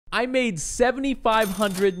I made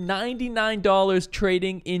 $7,599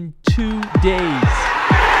 trading in 2 days.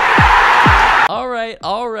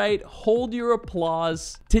 All right, hold your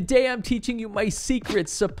applause. Today I'm teaching you my secret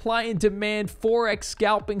supply and demand Forex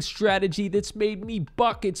scalping strategy that's made me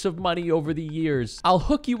buckets of money over the years. I'll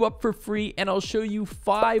hook you up for free and I'll show you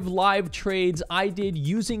 5 live trades I did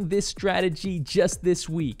using this strategy just this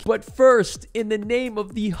week. But first, in the name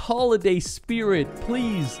of the holiday spirit,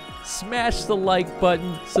 please smash the like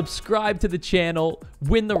button, subscribe to the channel,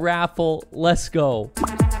 win the raffle, let's go.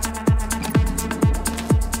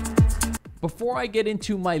 Before I get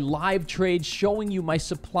into my live trade showing you my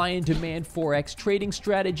supply and demand Forex trading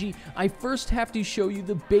strategy, I first have to show you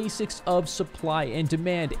the basics of supply and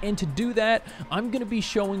demand. And to do that, I'm going to be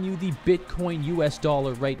showing you the Bitcoin US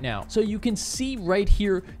dollar right now. So you can see right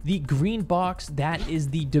here, the green box, that is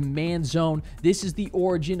the demand zone. This is the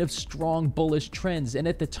origin of strong bullish trends. And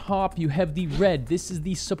at the top, you have the red. This is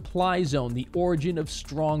the supply zone, the origin of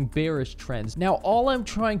strong bearish trends. Now, all I'm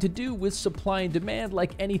trying to do with supply and demand,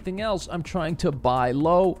 like anything else, I'm trying to buy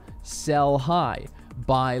low, sell high,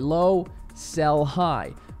 buy low, sell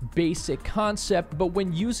high. Basic concept, but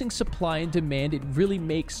when using supply and demand, it really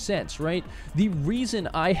makes sense, right? The reason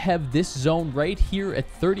I have this zone right here at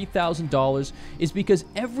 $30,000 is because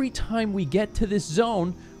every time we get to this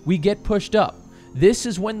zone, we get pushed up. This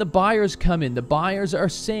is when the buyers come in. The buyers are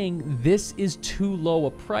saying this is too low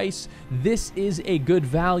a price. This is a good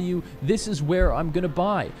value. This is where I'm going to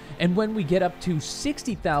buy. And when we get up to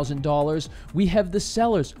 $60,000, we have the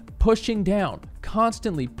sellers pushing down,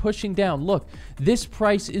 constantly pushing down. Look, this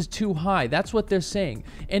price is too high. That's what they're saying.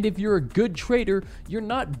 And if you're a good trader, you're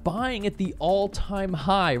not buying at the all-time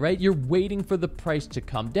high, right? You're waiting for the price to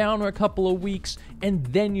come down a couple of weeks and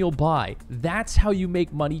then you'll buy. That's how you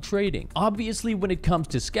make money trading. Obviously, when it comes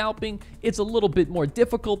to scalping, it's a little bit more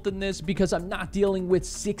difficult than this because I'm not dealing with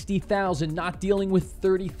 60,000, not dealing with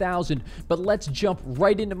 30,000. But let's jump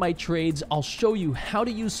right into my trades. I'll show you how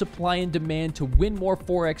to use supply and demand to win more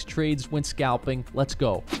Forex trades when scalping. Let's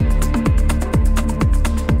go.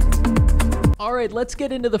 All right, let's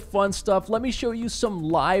get into the fun stuff. Let me show you some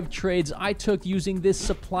live trades I took using this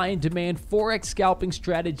supply and demand Forex scalping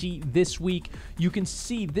strategy this week. You can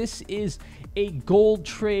see this is a gold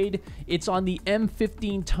trade. It's on the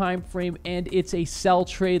M15 time frame and it's a sell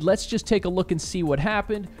trade. Let's just take a look and see what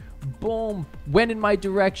happened. Boom, went in my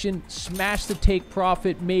direction, smashed the take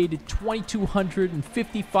profit, made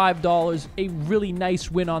 $2,255, a really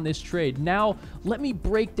nice win on this trade. Now, let me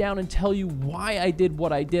break down and tell you why I did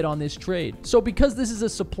what I did on this trade. So because this is a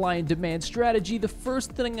supply and demand strategy, the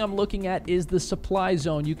first thing I'm looking at is the supply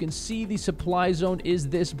zone. You can see the supply zone is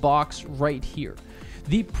this box right here.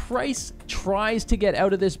 The price tries to get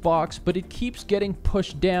out of this box, but it keeps getting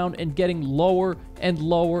pushed down and getting lower and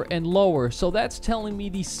lower and lower. So that's telling me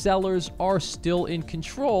the sellers are still in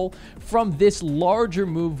control from this larger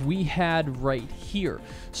move we had right here.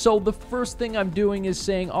 So the first thing I'm doing is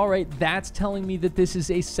saying, all right, that's telling me that this is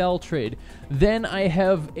a sell trade. Then I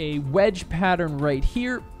have a wedge pattern right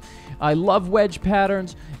here. I love wedge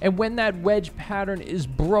patterns, and when that wedge pattern is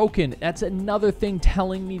broken, that's another thing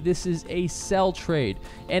telling me this is a sell trade.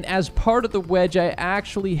 And as part of the wedge, I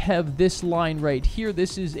actually have this line right here.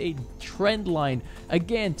 This is a trend line,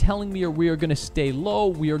 again telling me we are going to stay low,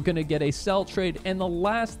 we are going to get a sell trade. And the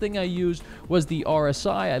last thing I used was the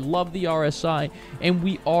RSI. I love the RSI, and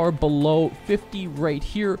we are below 50 right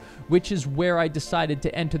here, which is where I decided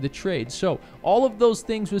to enter the trade. So all of those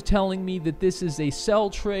things was telling me that this is a sell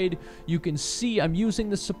trade. You can see I'm using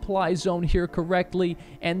the supply zone here correctly,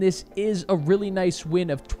 and this is a really nice win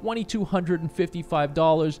of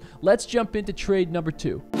 $2,255. Let's jump into trade number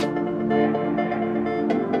 2.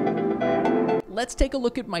 Let's take a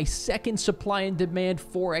look at my second supply and demand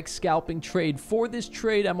Forex scalping trade. For this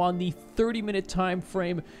trade, I'm on the 30-minute time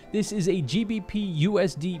frame. This is a GBP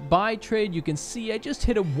USD buy trade. You can see I just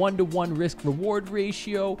hit a 1-to-1 risk reward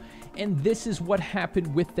ratio, and this is what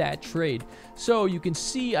happened with that trade. So you can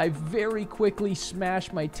see I very quickly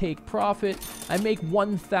smash my take profit. I make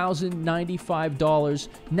 $1,095.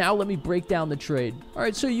 Now let me break down the trade. All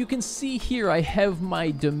right, so you can see here I have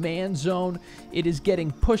my demand zone. It is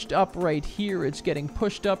getting pushed up right here. It's getting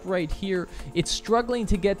pushed up right here. It's struggling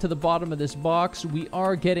to get to the bottom of this box. We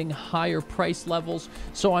are getting higher price levels,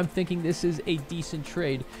 so I'm thinking this is a decent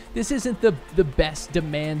trade. This isn't the best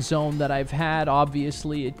demand zone that I've had.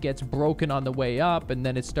 Obviously, it gets broken on the way up and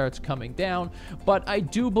then it starts coming down, but I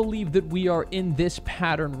do believe that we are in this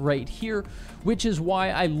pattern right here, which is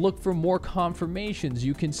why I look for more confirmations.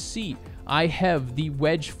 You can see I have the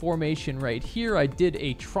wedge formation right here. I did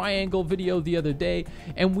a triangle video the other day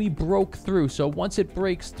and we broke through. So once it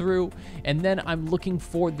breaks through, and then I'm looking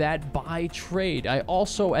for that buy trade. I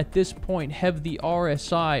also at this point have the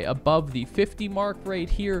RSI above the 50 mark right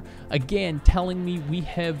here, again telling me we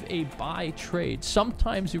have a buy trade.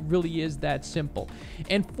 Sometimes it really is that simple.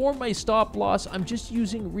 And for my stop loss, I'm just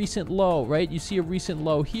using recent low, right? You see a recent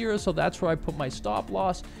low here, so that's where I put my stop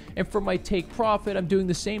loss. And for my take profit, I'm doing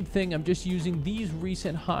the same thing. I'm just using these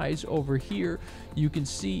recent highs over here, you can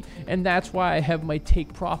see, and that's why I have my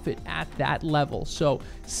take profit at that level. So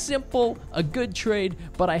simple, a good trade,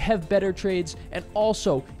 but I have better trades. And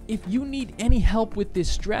also, if you need any help with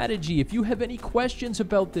this strategy, if you have any questions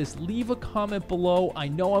about this, leave a comment below. I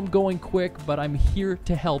know I'm going quick, but I'm here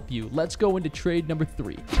to help you. Let's go into trade number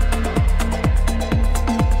 3.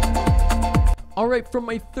 All right, from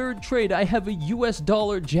my third trade, I have a US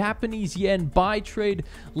dollar Japanese yen buy trade.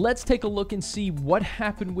 Let's take a look and see what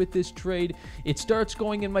happened with this trade. It starts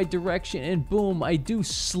going in my direction and boom, I do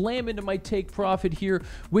slam into my take profit here,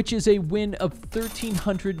 which is a win of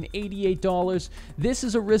 $1,388. This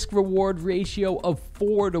is a risk reward ratio of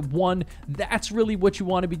 4 to 1. That's really what you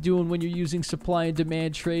want to be doing when you're using supply and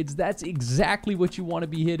demand trades. That's exactly what you want to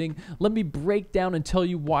be hitting. Let me break down and tell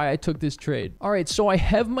you why I took this trade. All right, so I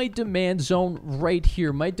have my demand zone right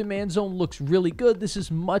here. My demand zone looks really good. This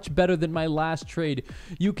is much better than my last trade.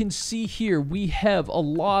 You can see here we have a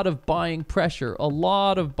lot of buying pressure,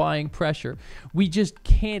 We just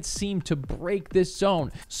can't seem to break this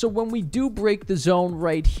zone. So when we do break the zone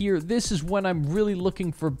right here, this is when I'm really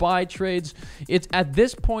looking for buy trades. It's at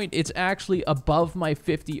this point, it's actually above my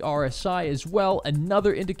 50 RSI as well.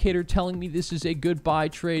 Another indicator telling me this is a good buy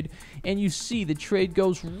trade. And you see the trade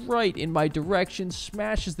goes right in my direction,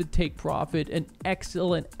 smashes the take profit. An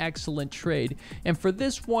excellent trade. And for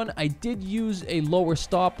this one, I did use a lower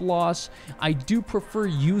stop loss. I do prefer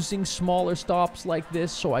using smaller stops like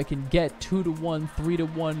this so I can get 2 to 1, 3 to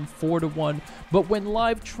 1, 4 to 1. But when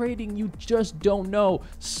live trading, you just don't know.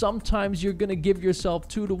 Sometimes you're going to give yourself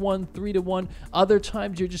 2 to 1, 3 to 1. Other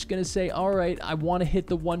times you're just going to say, all right, I want to hit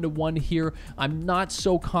the 1 to 1 here. I'm not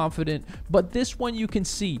so confident. But this one you can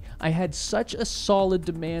see, I had such a solid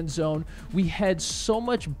demand zone. We had so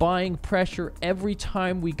much buying pressure every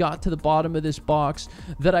time we got to the bottom of this box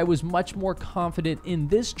that I was much more confident in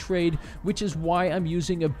this trade, which is why I'm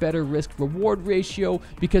using a better risk reward ratio,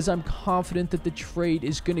 because I'm confident that the trade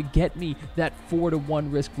is going to get me that 4 to 1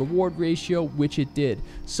 risk reward ratio, which it did.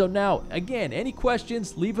 So now, again, any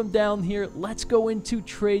questions, leave them down here. Let's go into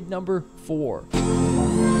trade number 4.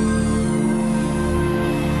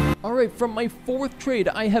 All right, from my fourth trade,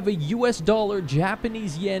 I have a US dollar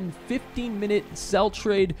Japanese yen 15-minute sell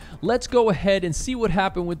trade. Let's go ahead and see what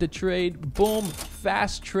happened with the trade. Boom,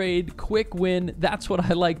 fast trade, quick win. That's what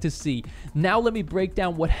I like to see. Now let me break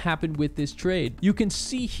down what happened with this trade. You can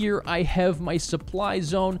see here I have my supply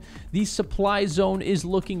zone. The supply zone is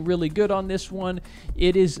looking really good on this one.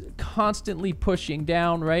 It is constantly pushing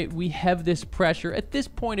down, right? We have this pressure. At this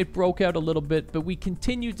point, it broke out a little bit, but we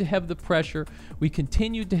continue to have the pressure. We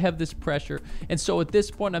continue to have this pressure. And so at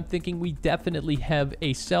this point, I'm thinking we definitely have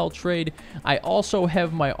a sell trade. I also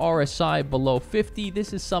have my RSI below 50.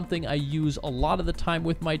 This is something I use a lot of the time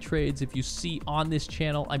with my trades. If you see on this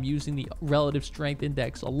channel, I'm using the relative strength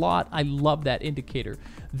index a lot. I love that indicator.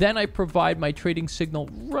 Then I provide my trading signal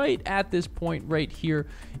right at this point right here.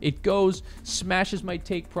 It goes, smashes my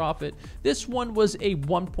take profit. This one was a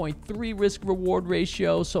 1.3 risk reward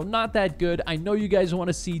ratio, so not that good. I know you guys want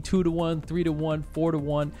to see 2 to 1, 3 to 1, 4 to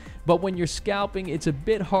 1, but when you're scalping, it's a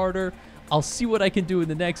bit harder. I'll see what I can do in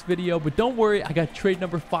the next video, but don't worry, I got trade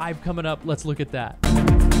number 5 coming up. Let's look at that.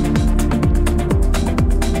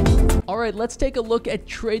 All right, let's take a look at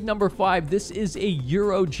trade number 5. This is a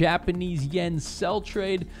Euro Japanese yen sell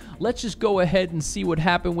trade. Let's just go ahead and see what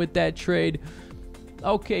happened with that trade.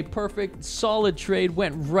 Okay, perfect. Solid trade.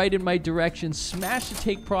 Went right in my direction. Smashed the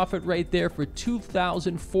take profit right there for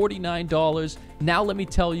 $2,049. Now let me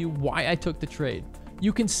tell you why I took the trade.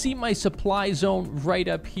 You can see my supply zone right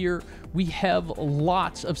up here. We have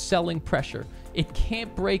lots of selling pressure. It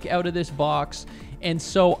can't break out of this box. And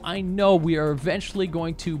so I know we are eventually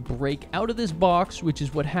going to break out of this box, which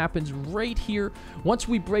is what happens right here. Once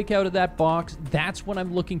we break out of that box, that's when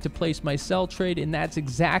I'm looking to place my sell trade, and that's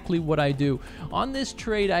exactly what I do. On this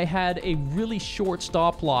trade, I had a really short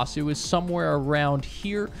stop loss. It was somewhere around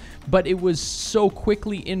here, but it was so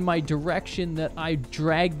quickly in my direction that I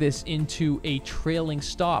dragged this into a trailing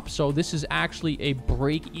stop. So this is actually a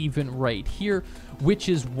break even right here. which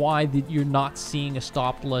is why you're not seeing a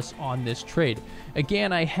stop loss on this trade.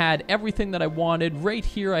 Again, I had everything that I wanted. Right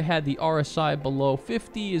here, I had the RSI below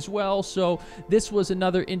 50 as well, so this was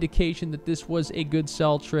another indication that this was a good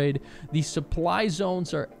sell trade. The supply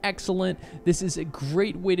zones are excellent. This is a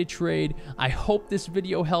great way to trade. I hope this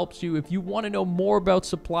video helps you. If you want to know more about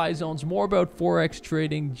supply zones, more about Forex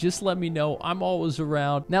trading, just let me know. I'm always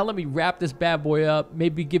around. Now let me wrap this bad boy up,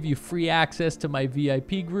 maybe give you free access to my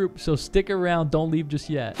VIP group, so stick around, don't leave just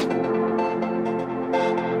yet.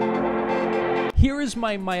 Here is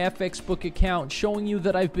my FXbook account showing you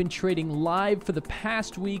that I've been trading live for the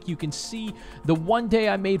past week. You can see the one day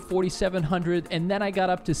I made 4,700 and then I got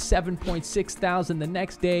up to 7.6 thousand the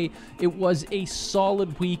next day. It was a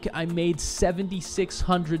solid week. I made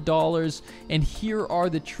 $7,600 and here are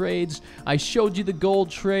the trades. I showed you the gold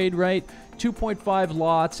trade, right? 2.5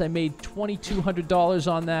 lots. I made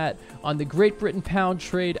 $2,200 on that. On the Great Britain pound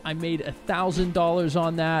trade, I made $1,000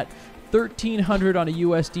 on that. $1,300 on a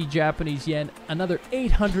USD Japanese yen, another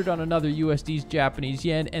 $800 on another USD Japanese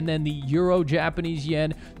yen, and then the Euro Japanese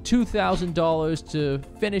yen, $2,000 to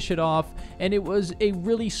finish it off. And it was a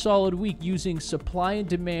really solid week using supply and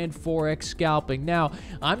demand Forex scalping. Now,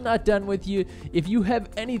 I'm not done with you. If you have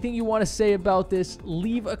anything you want to say about this,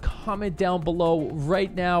 leave a comment down below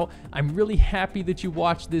right now. I'm really happy that you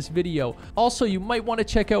watched this video. Also, you might want to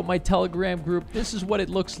check out my Telegram group. This is what it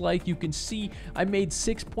looks like. You can see I made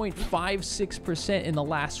 6.56% in the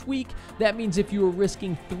last week. That means if you were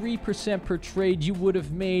risking 3% per trade, you would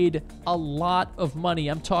have made a lot of money.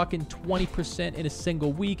 I'm talking 20% in a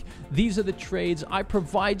single week. These are the trades. I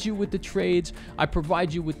provide you with the trades. I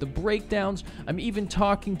provide you with the breakdowns. I'm even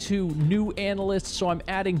talking to new analysts, so I'm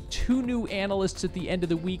adding 2 new analysts at the end of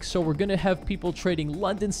the week. So we're going to have people trading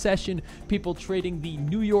London session, people trading the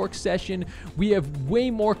New York session. We have way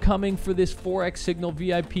more coming for this Forex Signal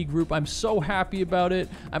VIP group. I'm so happy about it.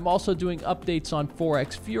 I'm also doing updates on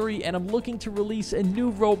Forex Fury, and I'm looking to release a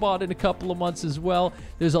new robot in a couple of months as well.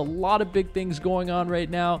 There's a lot of big things going on right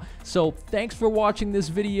now. So thanks for watching this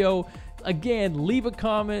video. Again, leave a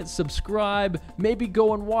comment, subscribe, maybe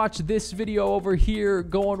go and watch this video over here,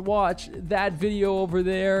 go and watch that video over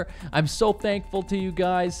there. I'm so thankful to you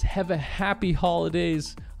guys. Have a happy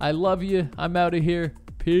holidays. I love you. I'm out of here.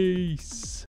 Peace.